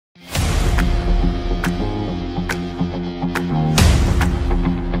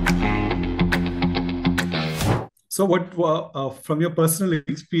So, from your personal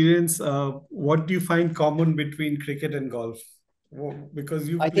experience, what do you find common between cricket and golf? Because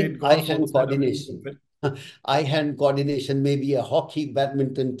you I played think golf eye-hand also at a very good coordination. level. Eye-hand coordination, maybe a hockey,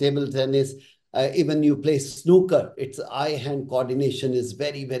 badminton, table tennis, even you play snooker. It's eye-hand coordination is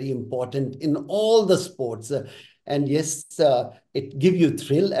very, very important in all the sports. And yes, it give you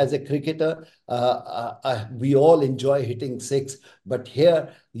thrill as a cricketer. We all enjoy hitting six, but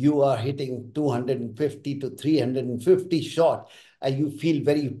here you are hitting 250 to 350 shot, and you feel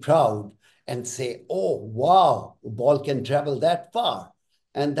very proud and say, "Oh, wow, the ball can travel that far."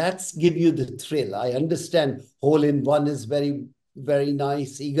 And that's give you the thrill. I understand hole in one is very, very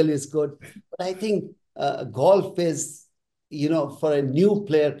nice. Eagle is good. But I think golf is, for a new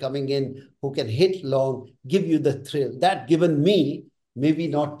player coming in who can hit long, give you the thrill. That given me, maybe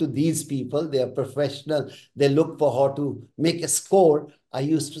not to these people, they are professional. They look for how to make a score. I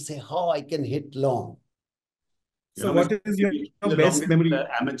used to say how I can hit long. So, Mr. what is your The best longest memory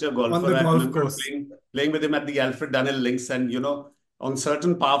amateur on golfer. the I golf remember course? playing with him at the Alfred Dunhill links, and on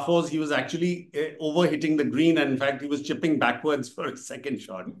certain par fours, he was actually overhitting the green, and in fact, he was chipping backwards for a second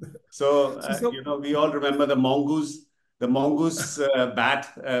shot. So, we all remember the mongoose bat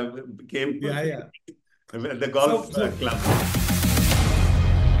became Yeah, yeah. the So, golf club.